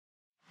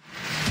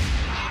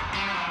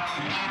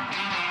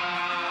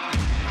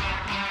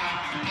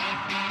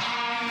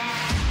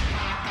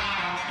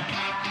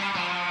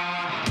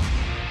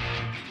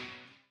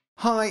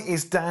Hi,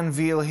 it's Dan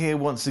Veal here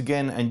once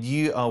again, and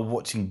you are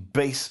watching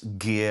Bass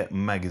Gear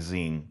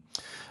Magazine.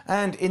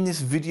 And in this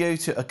video,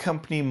 to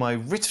accompany my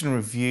written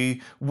review,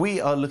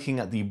 we are looking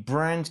at the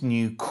brand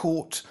new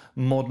Cort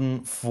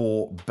Modern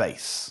 4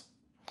 bass.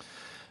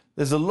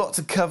 There's a lot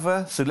to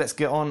cover, so let's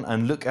get on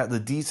and look at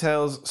the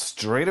details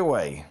straight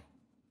away.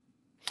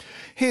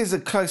 Here's a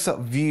close-up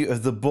view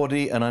of the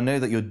body, and I know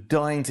that you're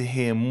dying to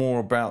hear more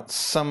about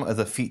some of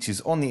the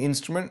features on the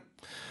instrument,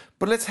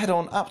 but let's head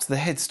on up to the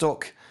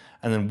headstock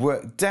and then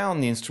work down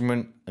the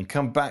instrument and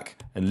come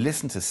back and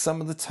listen to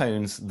some of the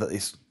tones that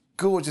this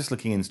gorgeous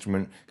looking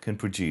instrument can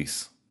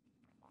produce.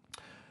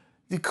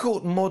 The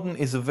Cort Modern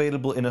is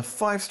available in a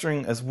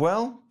 5-string as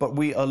well, but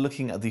we are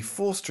looking at the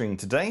 4-string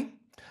today.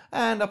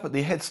 And up at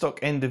the headstock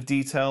end of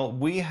detail,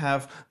 we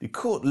have the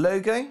Cort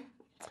logo.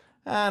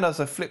 And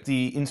as I flip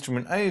the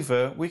instrument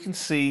over, we can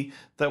see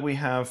that we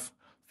have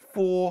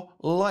 4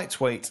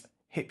 lightweight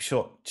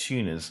hipshot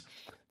tuners.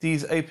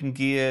 These open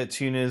gear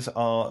tuners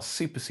are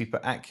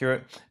super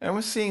accurate, and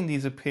we're seeing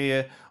these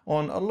appear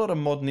on a lot of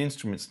modern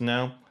instruments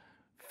now,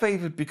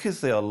 favoured because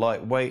they are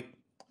lightweight,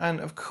 and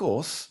of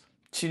course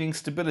tuning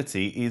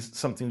stability is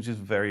something which is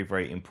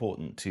very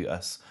important to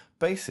us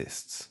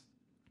bassists.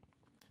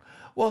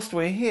 Whilst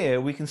we're here,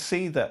 we can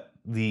see that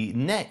the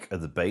neck of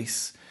the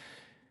bass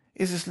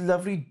is this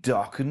lovely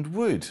darkened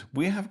wood.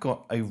 We have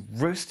got a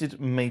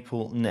roasted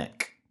maple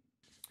neck.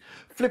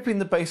 Flipping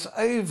the bass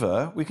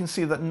over, we can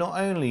see that not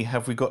only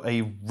have we got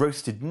a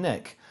roasted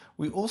neck,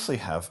 we also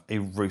have a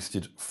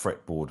roasted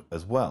fretboard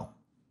as well.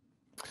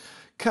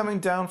 Coming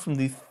down from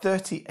the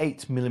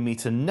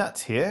 38mm nut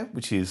here,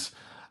 which is,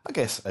 I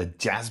guess, a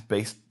jazz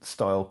bass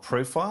style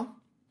profile,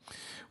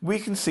 we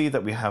can see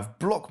that we have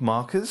block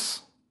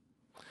markers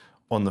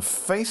on the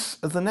face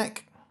of the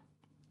neck.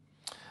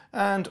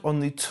 And on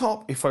the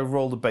top, if I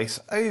roll the bass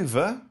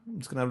over, I'm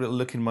just going to have a little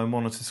look in my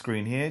monitor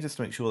screen here just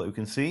to make sure that we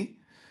can see.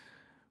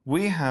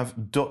 We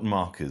have dot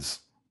markers,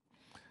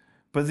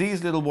 but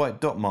these little white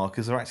dot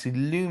markers are actually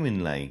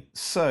lumen lay.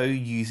 So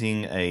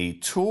using a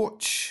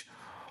torch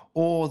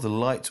or the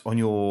light on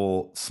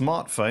your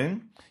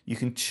smartphone, you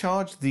can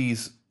charge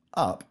these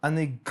up and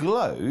they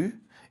glow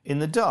in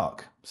the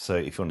dark. So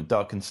if you're on a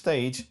darkened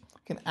stage,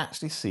 you can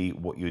actually see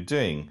what you're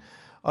doing.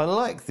 I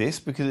like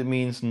this because it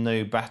means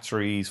no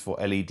batteries for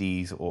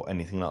LEDs or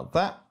anything like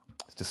that.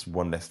 It's just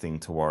one less thing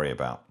to worry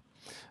about.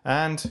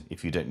 And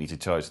if you don't need to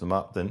charge them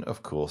up, then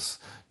of course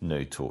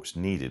no torch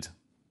needed.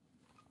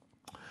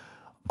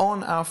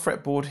 On our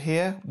fretboard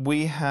here,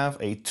 we have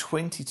a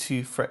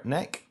 22 fret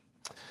neck,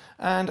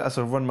 and as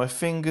I run my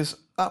fingers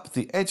up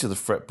the edge of the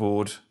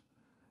fretboard,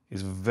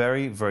 is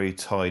very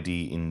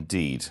tidy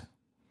indeed.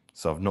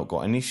 So I've not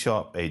got any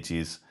sharp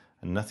edges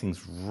and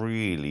nothing's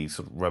really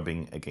sort of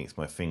rubbing against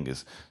my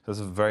fingers. So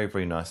it's a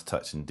very nice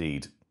touch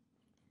indeed.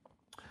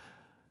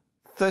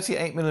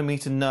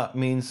 38mm nut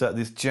means that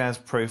this jazz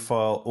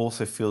profile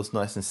also feels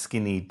nice and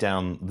skinny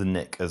down the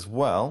neck as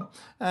well.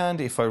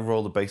 And if I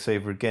roll the bass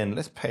over again,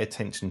 let's pay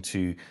attention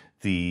to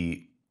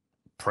the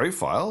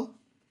profile,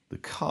 the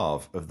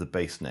carve of the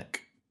bass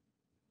neck.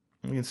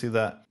 You can see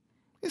that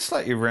it's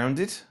slightly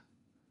rounded,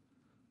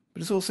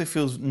 but it also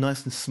feels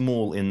nice and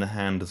small in the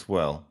hand as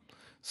well.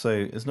 So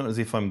it's not as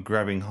if I'm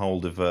grabbing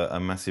hold of a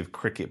massive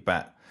cricket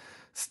bat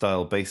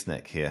style bass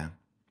neck here.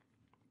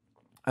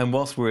 And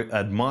whilst we're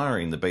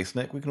admiring the bass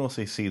neck, we can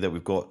also see that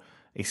we've got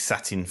a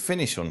satin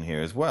finish on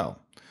here as well.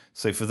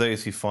 So for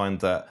those who find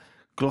that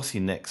glossy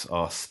necks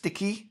are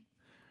sticky,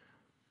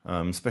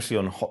 especially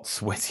on hot,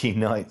 sweaty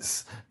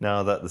nights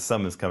now that the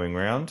summer's coming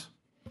around,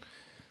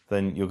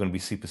 then you're going to be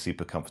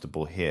super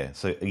comfortable here.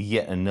 So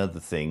yet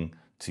another thing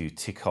to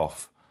tick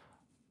off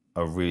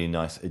a really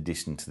nice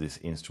addition to this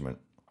instrument.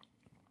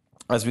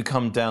 As we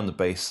come down the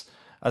bass,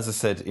 as I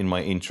said in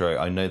my intro,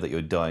 I know that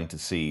you're dying to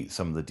see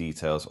some of the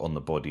details on the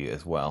body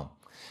as well.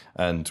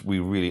 And we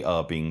really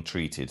are being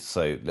treated,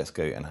 so let's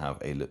go and have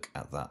a look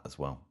at that as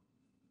well.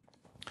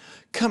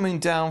 Coming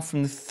down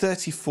from the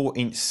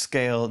 34-inch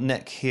scale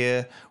neck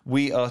here,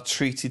 we are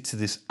treated to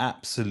this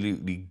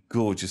absolutely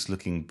gorgeous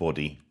looking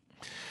body.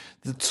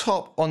 The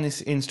top on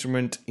this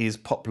instrument is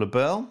poplar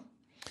burl,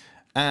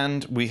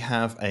 and we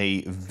have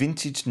a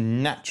vintage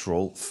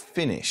natural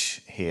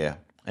finish here.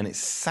 And it's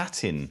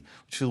satin,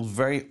 which feels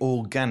very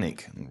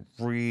organic and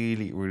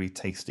really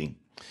tasty.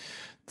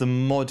 The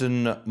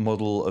modern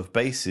model of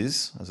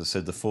basses, as I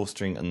said, the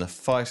 4-string and the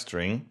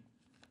 5-string,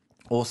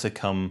 also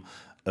come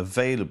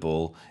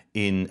available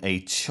in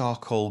a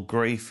charcoal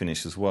grey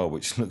finish as well,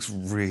 which looks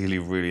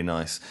really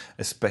nice,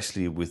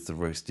 especially with the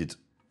roasted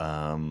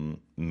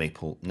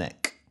maple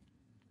neck.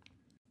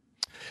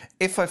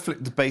 If I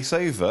flip the bass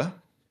over,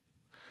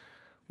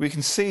 we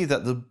can see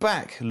that the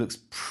back looks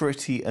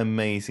pretty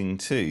amazing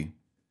too.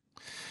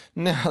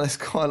 Now there's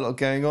quite a lot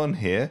going on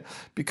here,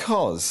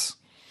 because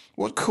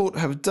what Cort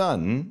have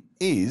done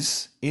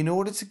is, in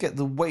order to get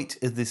the weight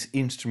of this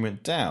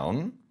instrument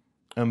down,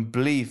 and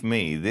believe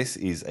me, this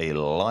is a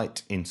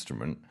light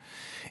instrument,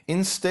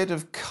 instead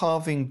of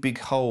carving big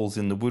holes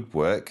in the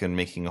woodwork and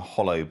making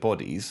hollow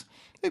bodies,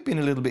 they've been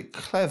a little bit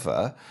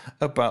clever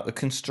about the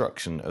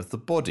construction of the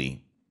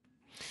body.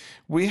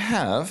 We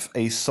have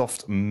a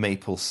soft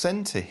maple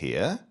center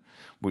here,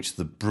 which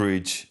the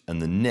bridge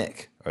and the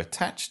neck are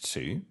attached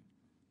to,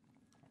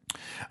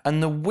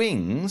 and the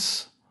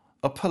wings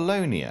are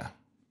paulownia.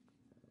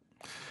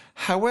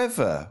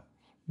 However,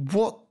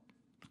 what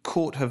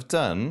Cort have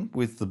done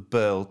with the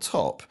burl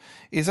top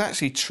is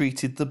actually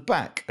treated the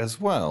back as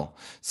well.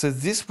 So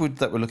this wood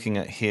that we're looking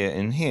at here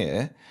and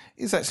here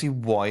is actually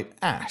white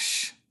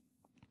ash.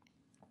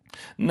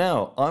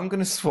 Now I'm going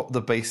to swap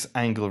the base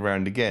angle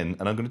around again,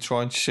 and I'm going to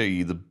try and show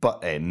you the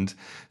butt end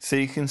so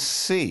you can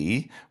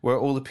see where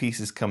all the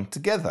pieces come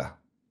together.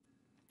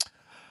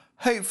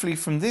 Hopefully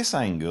from this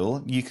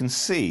angle you can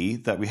see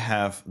that we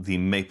have the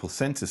maple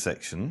center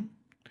section.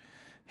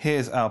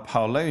 Here's our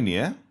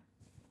paulownia.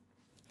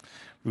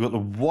 We've got the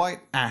white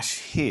ash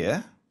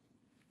here.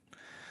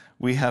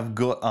 We have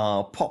got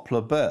our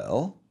poplar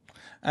burl.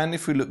 And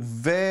if we look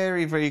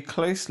very, very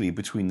closely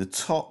between the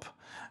top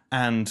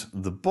and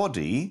the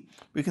body,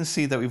 we can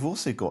see that we've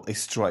also got a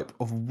stripe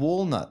of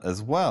walnut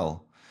as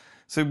well.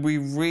 So we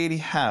really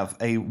have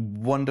a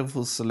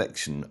wonderful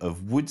selection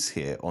of woods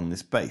here on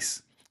this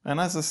base. And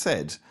as I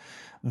said,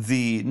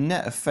 the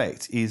net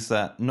effect is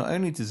that not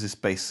only does this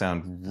bass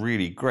sound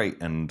really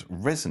great and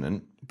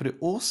resonant, but it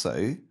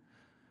also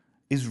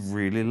is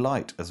really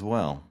light as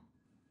well.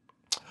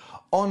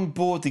 On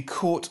board the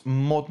Cort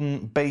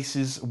modern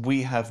basses,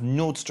 we have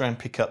Nordstrand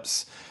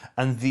pickups,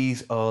 and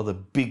these are the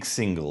big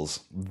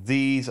singles.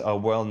 These are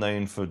well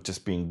known for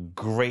just being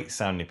great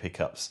sounding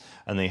pickups,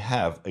 and they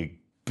have a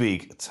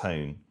big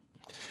tone.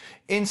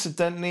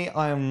 Incidentally,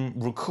 I am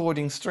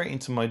recording straight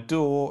into my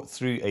DAW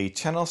through a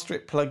channel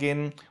strip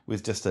plugin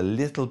with just a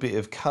little bit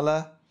of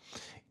colour,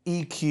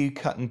 EQ,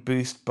 cut and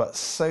boost, but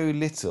so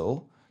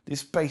little.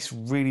 This bass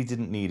really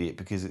didn't need it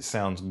because it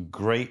sounds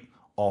great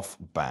off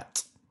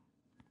bat.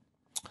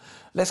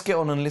 Let's get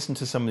on and listen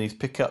to some of these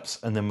pickups,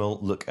 and then we'll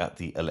look at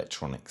the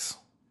electronics.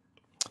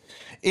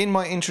 In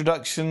my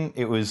introduction,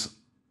 it was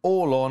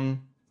all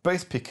on,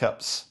 both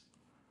pickups,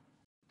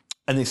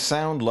 and they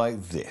sound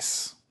like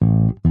this.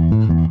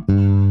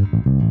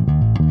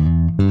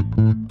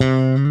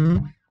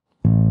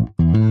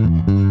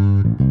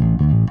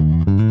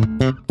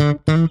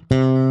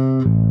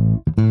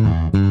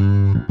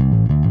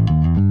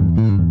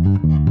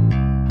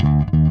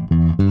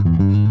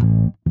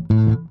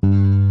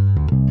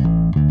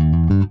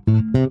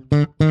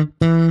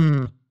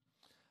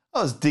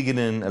 I was digging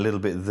in a little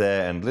bit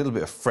there and a little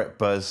bit of fret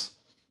buzz,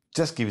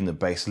 just giving the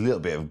bass a little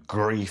bit of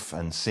grief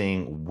and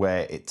seeing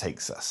where it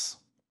takes us.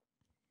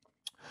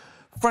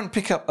 Front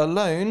pickup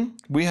alone,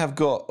 we have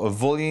got a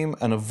volume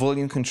and a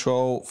volume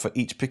control for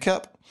each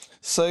pickup.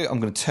 So I'm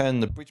going to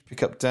turn the bridge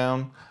pickup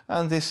down,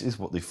 and this is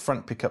what the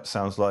front pickup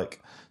sounds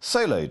like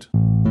soloed.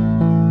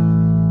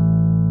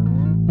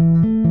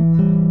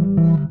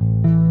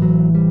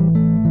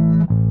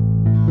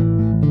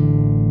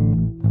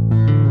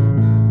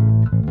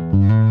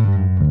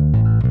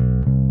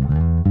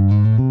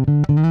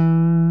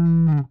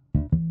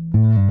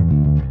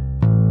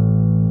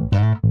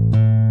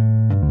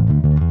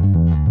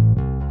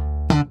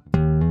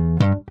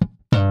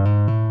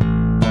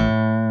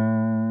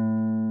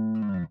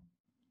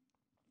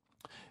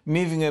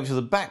 Moving over to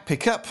the back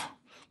pickup,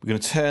 we're going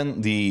to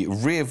turn the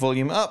rear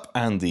volume up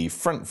and the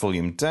front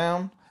volume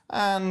down,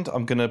 and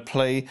I'm going to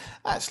play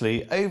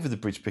actually over the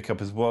bridge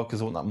pickup as well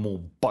because I want that more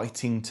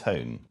biting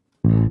tone.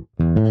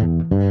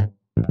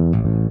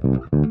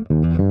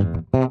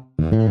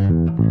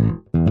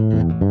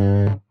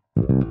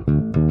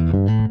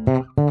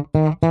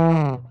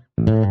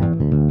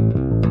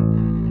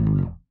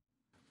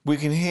 We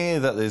can hear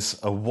that there's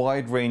a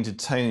wide range of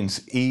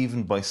tones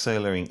even by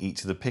soloing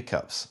each of the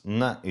pickups,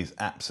 and that is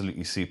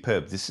absolutely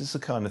superb. This is the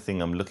kind of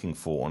thing I'm looking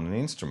for on an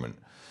instrument.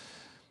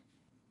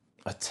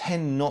 I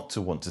tend not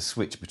to want to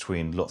switch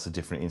between lots of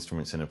different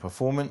instruments in a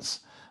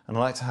performance, and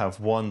I like to have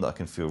one that I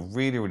can feel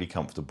really, really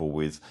comfortable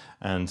with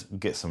and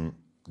get some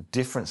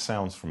different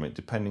sounds from it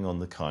depending on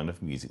the kind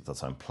of music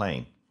that I'm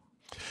playing.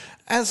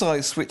 As I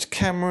switch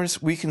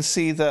cameras, we can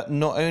see that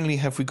not only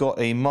have we got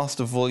a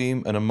master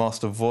volume and a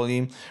master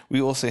volume,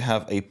 we also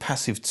have a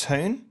passive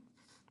tone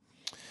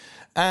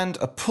and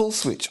a pull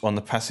switch on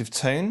the passive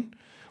tone,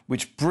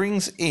 which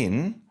brings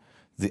in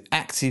the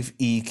active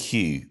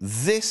EQ.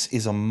 This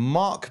is a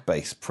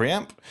Mark-based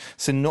preamp,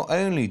 so not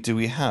only do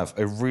we have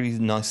a really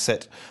nice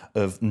set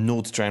of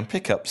Nordstrand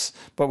pickups,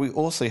 but we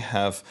also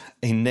have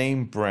a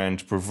name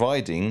brand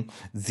providing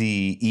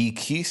the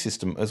EQ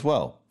system as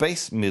well.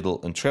 Bass,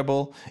 middle and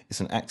treble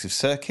is an active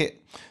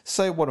circuit.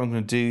 So what I'm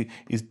going to do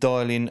is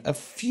dial in a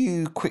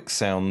few quick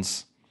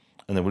sounds,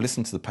 and then we'll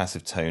listen to the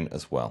passive tone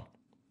as well.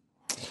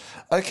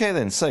 Okay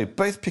then, so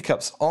both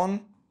pickups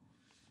on.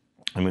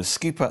 I'm going to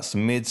scoop out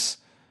some mids,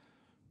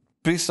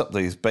 boost up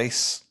those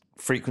bass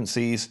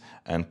frequencies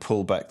and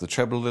pull back the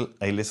treble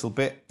a little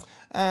bit,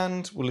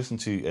 and we'll listen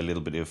to a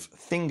little bit of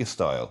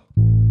fingerstyle.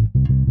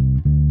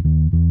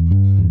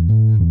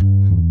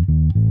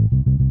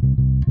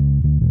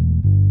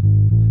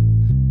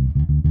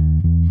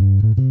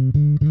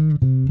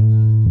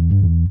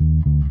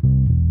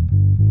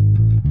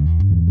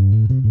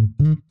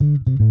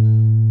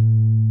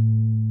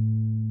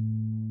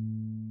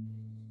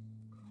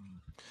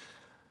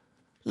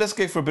 Let's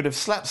go for a bit of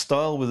slap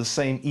style with the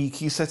same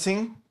EQ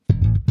setting.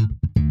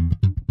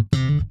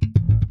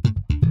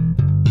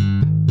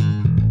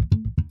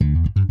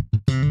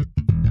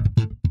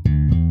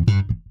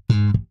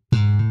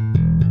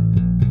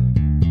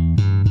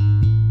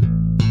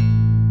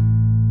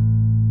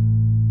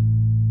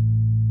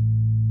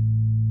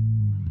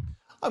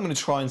 I'm going to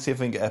try and see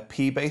if I can get a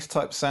P-bass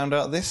type sound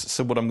out of this.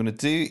 So what I'm going to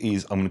do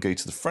is I'm going to go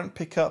to the front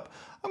pickup.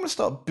 I'm going to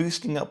start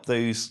boosting up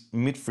those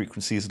mid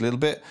frequencies a little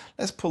bit.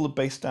 Let's pull the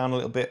bass down a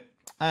little bit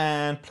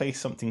and play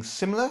something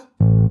similar.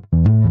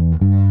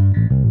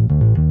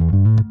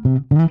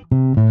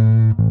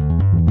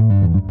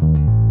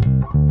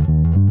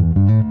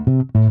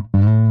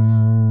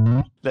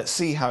 Let's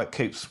see how it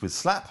copes with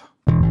slap.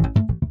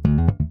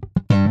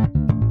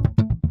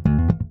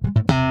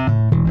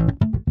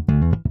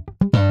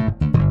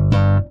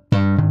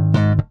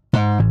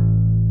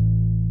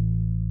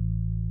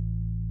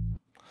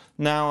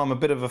 Now I'm a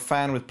bit of a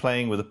fan with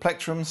playing with a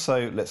plectrum,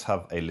 so let's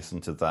have a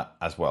listen to that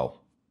as well.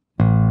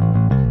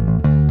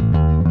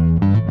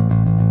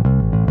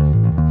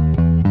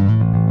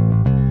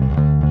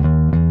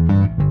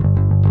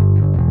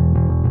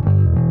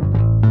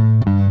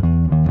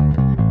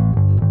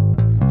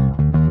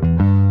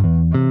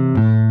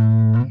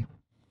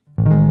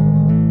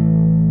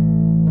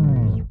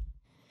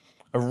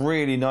 A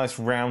really nice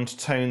round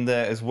tone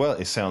there as well.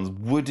 It sounds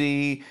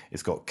woody,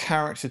 it's got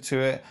character to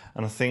it,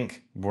 and I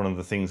think one of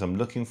the things I'm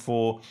looking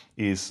for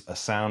is a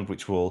sound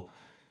which will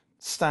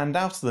stand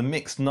out of the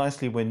mix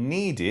nicely when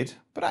needed,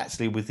 but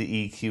actually with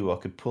the EQ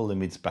I could pull the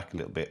mids back a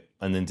little bit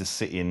and then just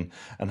sit in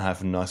and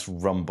have a nice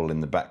rumble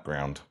in the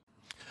background.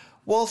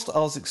 Whilst I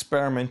was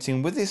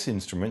experimenting with this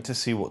instrument to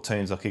see what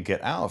tones I could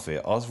get out of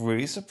it, I was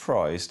really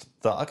surprised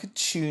that I could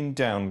tune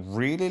down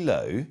really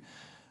low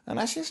and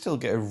actually still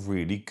get a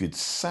really good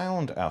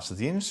sound out of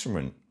the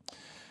instrument.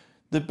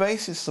 The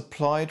bass is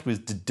supplied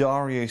with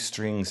D'Addario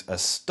strings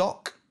as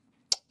stock,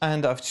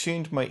 and I've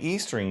tuned my E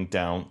string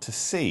down to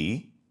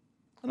C,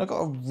 and I got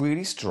a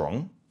really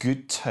strong,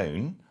 good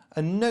tone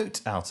and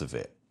note out of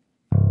it.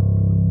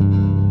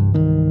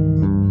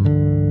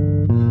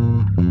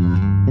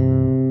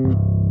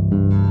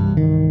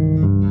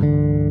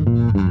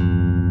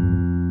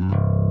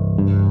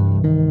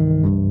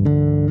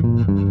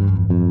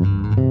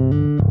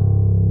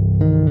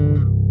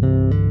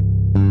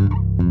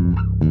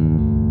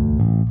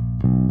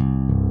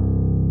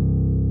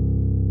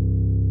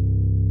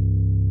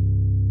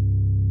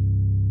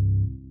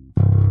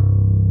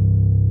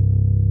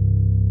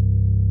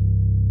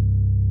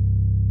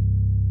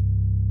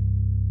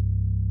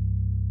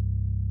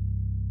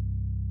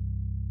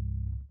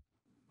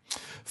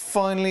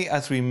 Finally,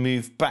 as we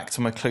move back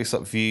to my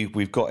close-up view,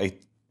 we've got a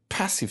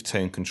passive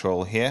tone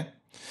control here.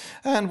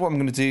 And what I'm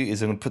going to do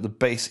is I'm going to put the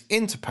bass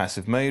into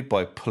passive mode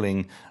by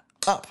pulling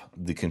up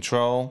the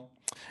control.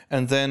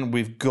 And then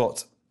we've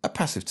got a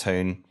passive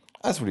tone,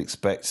 as we'd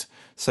expect.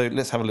 So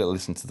let's have a little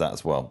listen to that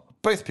as well.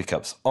 Both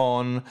pickups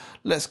on.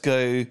 Let's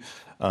go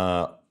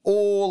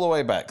all the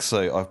way back.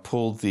 So I've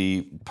pulled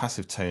the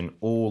passive tone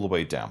all the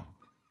way down.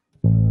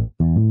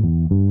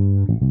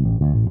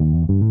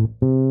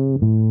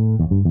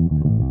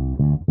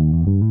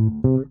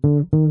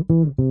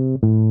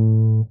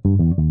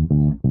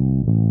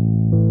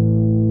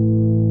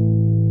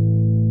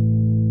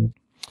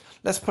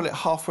 Let's pull it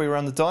halfway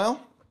around the dial.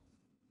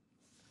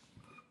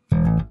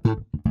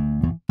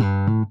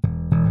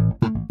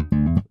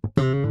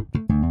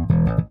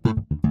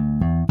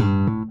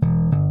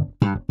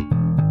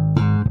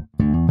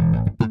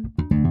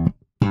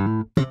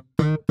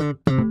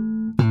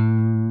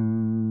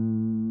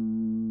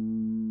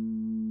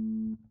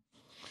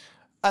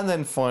 And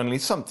then finally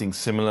something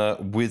similar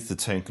with the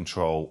tone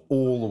control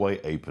all the way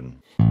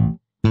open.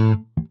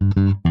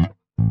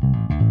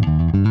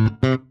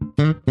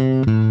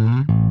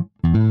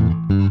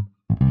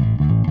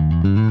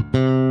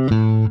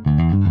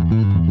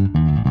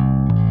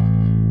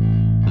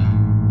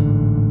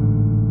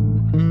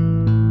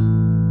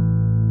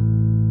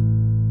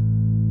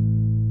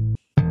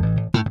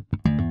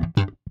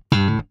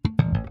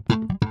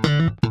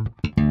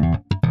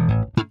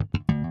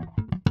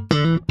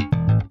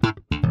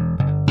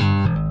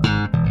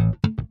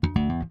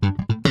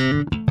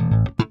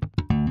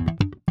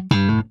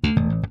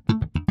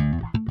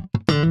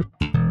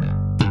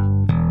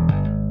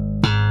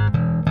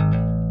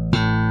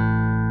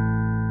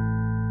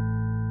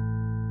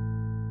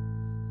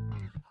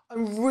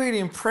 I'm really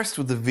impressed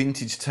with the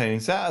vintage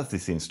tones out of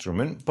this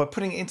instrument. By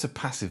putting it into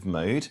passive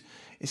mode,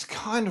 it's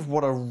kind of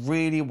what I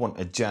really want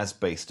a jazz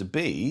bass to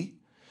be.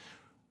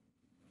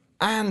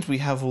 And we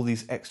have all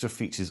these extra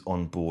features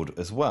on board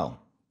as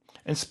well.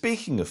 And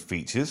speaking of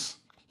features,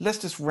 let's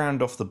just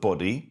round off the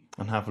body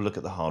and have a look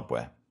at the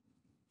hardware.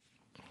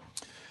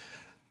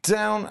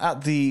 Down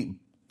at the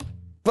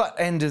butt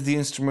end of the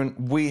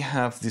instrument, we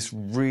have this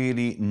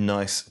really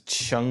nice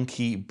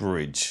chunky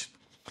bridge.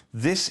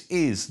 This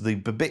is the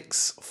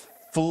Babix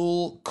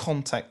full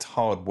contact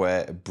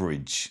hardware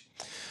bridge.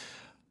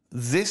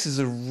 this is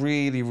a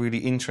really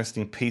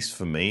interesting piece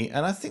for me,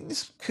 and I think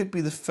this could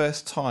be the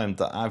first time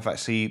that I've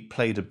actually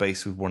played a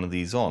bass with one of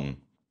these on.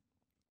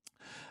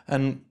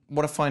 And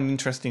what I find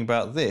interesting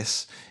about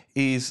this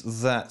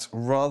is that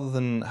rather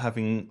than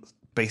having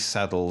bass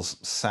saddles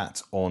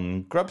sat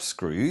on grub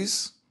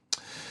screws,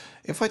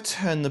 if I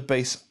turn the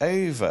bass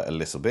over a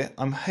little bit,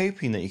 I'm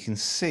hoping that you can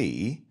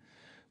see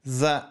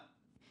that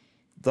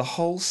the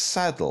whole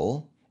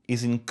saddle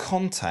is in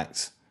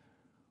contact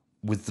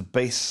with the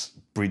bass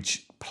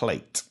bridge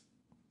plate.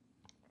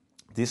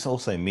 This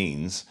also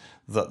means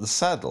that the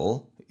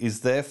saddle is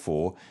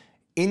therefore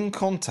in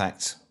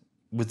contact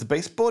with the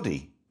bass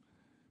body,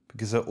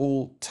 because they're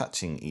all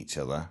touching each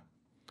other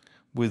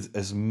with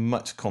as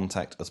much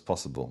contact as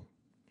possible.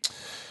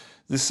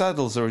 The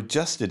saddles are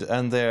adjusted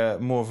and they're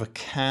more of a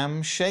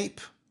cam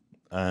shape,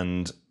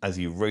 and as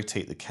you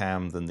rotate the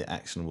cam then the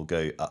action will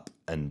go up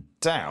and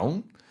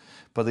down,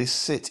 but they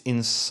sit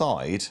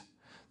inside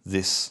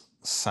this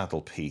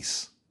saddle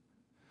piece.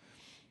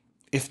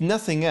 If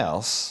nothing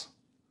else,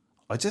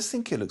 I just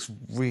think it looks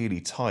really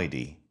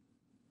tidy.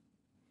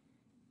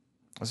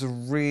 It's a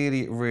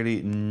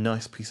really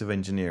nice piece of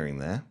engineering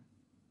there.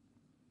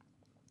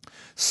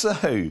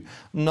 So,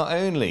 not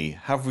only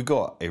have we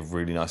got a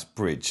really nice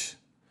bridge,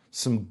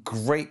 some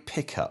great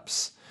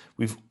pickups,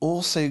 we've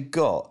also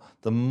got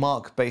the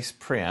Mark bass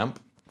preamp.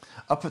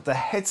 Up at the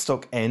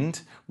headstock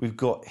end, we've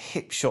got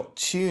hip shot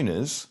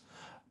tuners,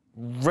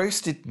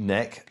 roasted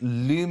neck,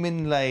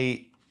 lumen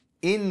lay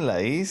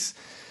inlays.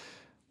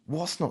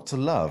 What's not to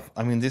love?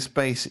 I mean, this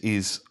bass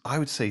is, I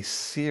would say,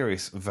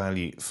 serious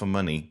value for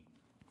money.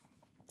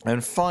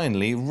 And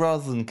finally,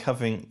 rather than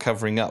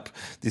covering up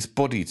this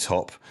body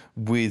top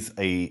with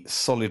a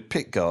solid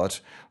pick guard,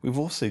 we've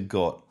also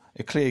got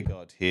a clear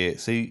guard here,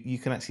 so you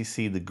can actually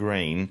see the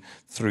grain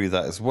through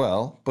that as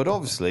well. But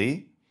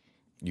obviously,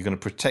 you're going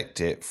to protect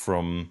it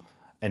from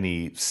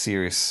any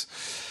serious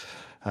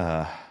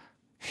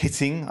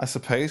hitting, I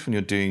suppose, when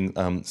you're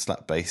doing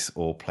slap bass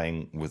or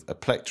playing with a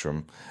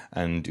plectrum,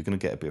 and you're going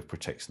to get a bit of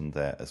protection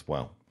there as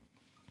well.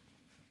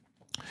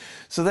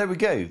 So there we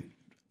go.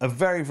 A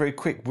very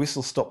quick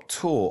whistle-stop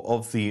tour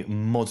of the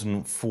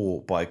Modern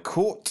 4 by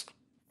Cort.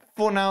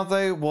 For now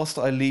though, whilst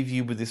I leave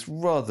you with this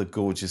rather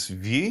gorgeous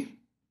view,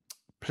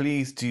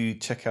 please do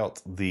check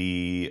out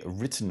the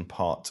written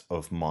part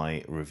of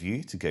my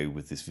review to go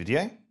with this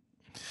video.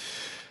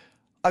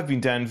 I've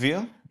been Dan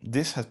Veal.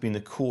 This has been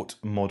the Cort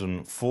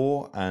Modern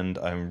 4, and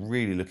I'm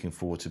really looking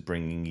forward to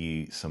bringing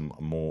you some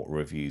more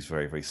reviews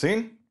very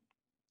soon.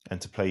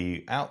 And to play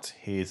you out,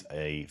 here's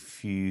a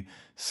few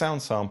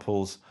sound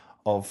samples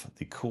of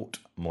the Cort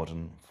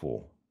Modern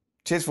 4.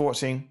 Cheers for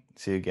watching.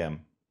 See you again.